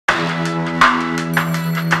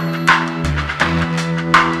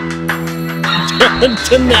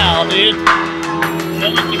Tunnell, dude. Oh,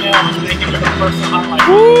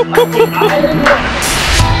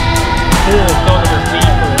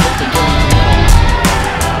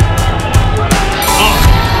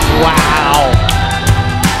 wow.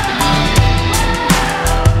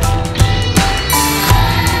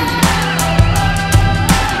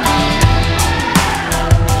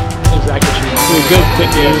 Good, quick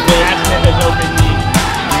dude.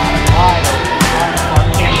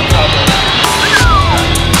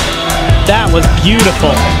 That was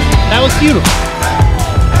beautiful. That was beautiful.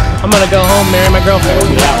 I'm gonna go home, marry my girlfriend.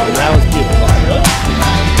 That was beautiful.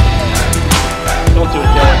 Don't do it,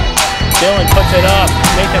 Dylan. Dylan puts it up.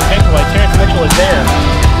 Nathan Pickaway. Terrence Mitchell is there.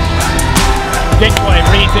 Pickaway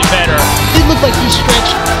reads it better. It looked like he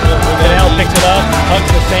stretched. Tunnell picks it up. Hugs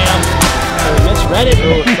to Sam. Mitch read it.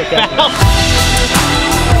 Don't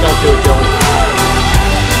do it, Dylan.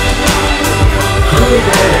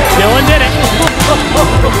 Dylan did it.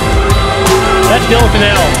 That's Dylan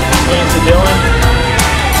Tunnell. Hands to Dylan.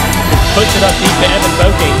 Puts it up deep to Evan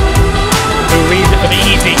Boking, who reads it for the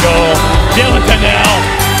easy goal. Dylan Tunnell.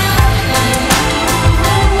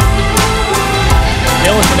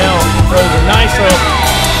 Dylan Tunnell throws a nice little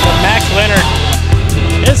to Max Leonard.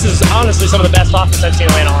 This is honestly some of the best offense I've seen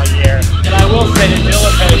Atlanta all year. And I will say that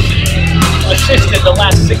Dylan has assisted the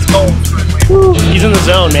last 6 goals. He's in the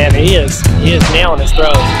zone, man. He is nailing his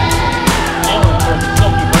throws.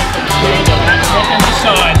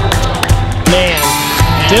 Man,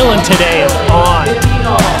 Dylan today is on.